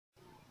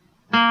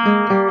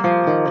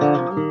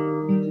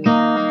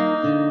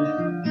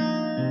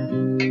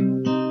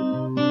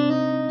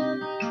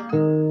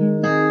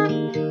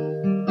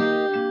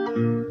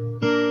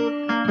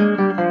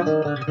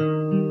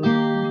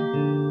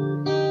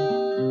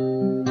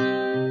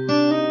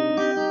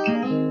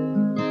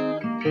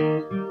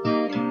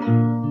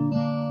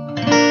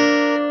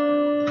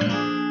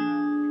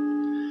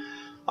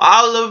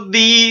All of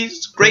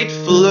these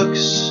grateful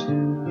looks,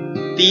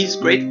 these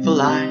grateful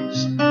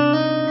eyes,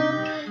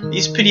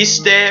 these pity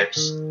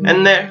stares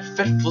and their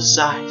fretful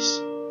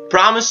sighs,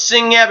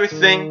 promising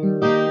everything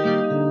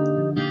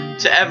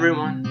to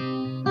everyone.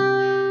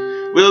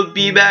 We'll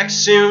be back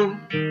soon,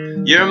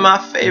 you're my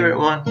favorite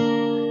one,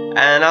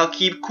 and I'll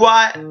keep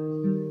quiet,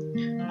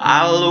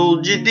 I'll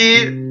hold you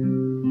dear.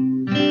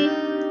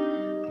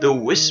 The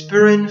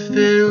whispering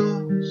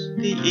fills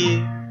the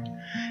ear.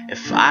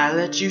 If I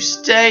let you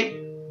stay,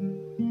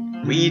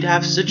 we'd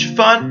have such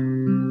fun.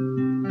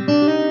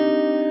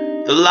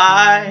 The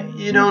lie,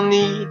 you don't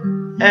need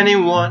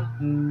anyone.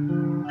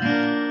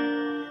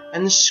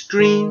 And the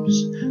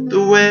screams,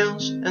 the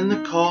wails and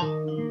the call,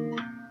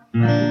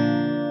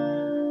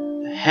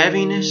 the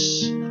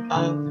heaviness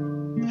of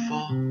the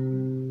fall.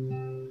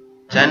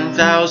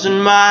 10,000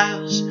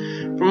 miles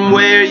from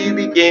where you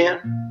began,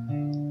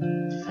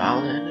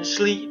 falling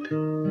asleep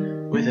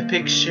with a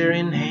picture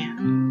in hand.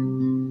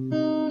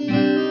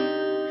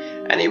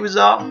 And it was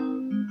all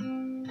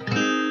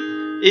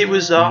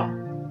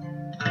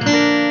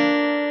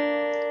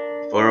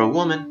for a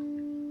woman.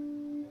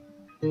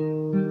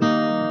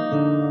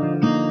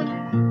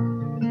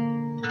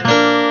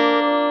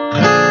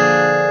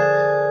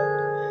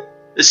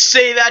 They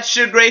say that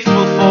you're grateful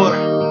for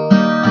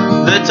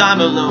the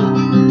time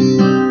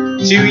alone,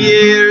 2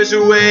 years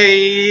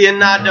away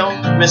and I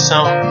don't miss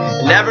home.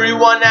 And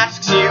everyone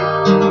asks you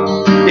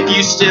if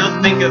you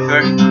still think of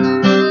her,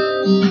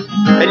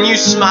 and you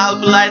smile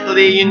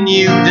politely and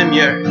you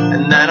demur,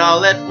 and then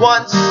all at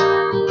once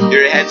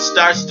your head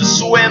starts to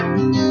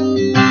swim.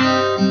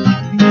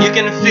 You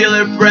can feel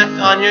her breath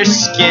on your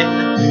skin.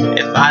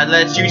 If I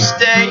let you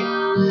stay,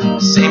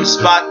 same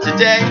spot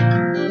today.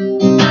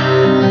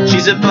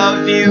 She's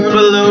above you,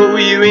 below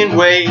you in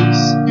ways,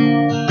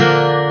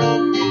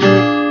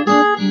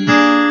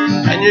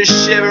 and you're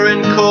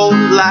shivering cold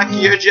like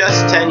you're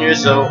just 10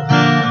 years old.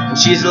 And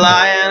she's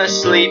lying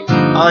asleep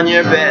on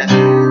your bed,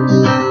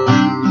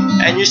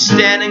 and you're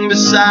standing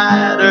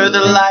beside her. The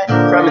light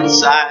from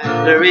inside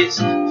her is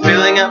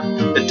filling up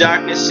the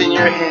darkness in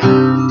your head.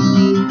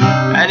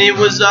 And it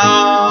was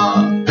all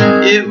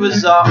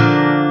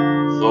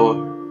for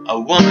a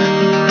woman.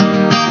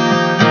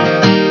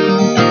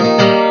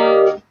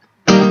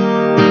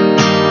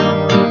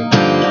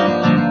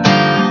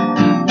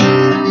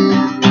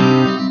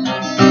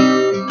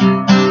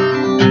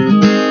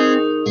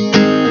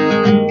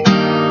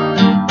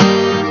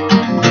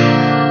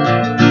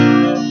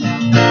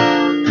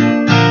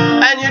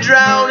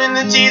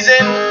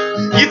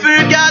 You've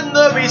forgotten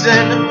the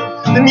reason.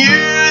 The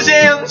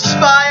music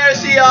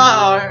inspires the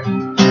art,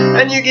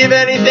 and you give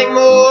anything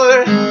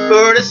more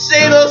for to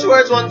say those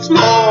words once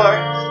more.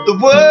 The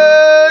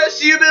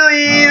words you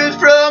believed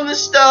from the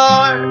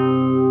start.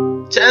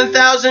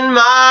 10,000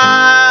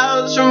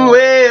 miles from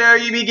where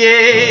you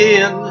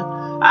began,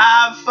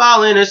 I've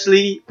fallen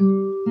asleep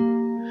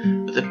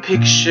with a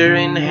picture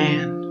in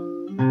hand.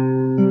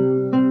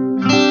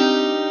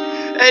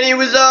 And it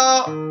was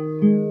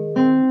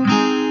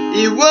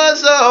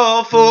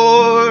all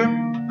for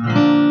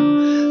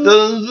the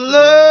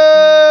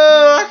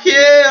look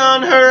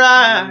in her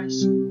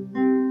eyes,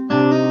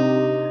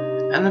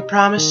 and the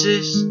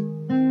promises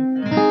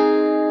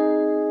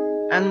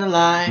and the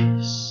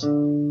lies.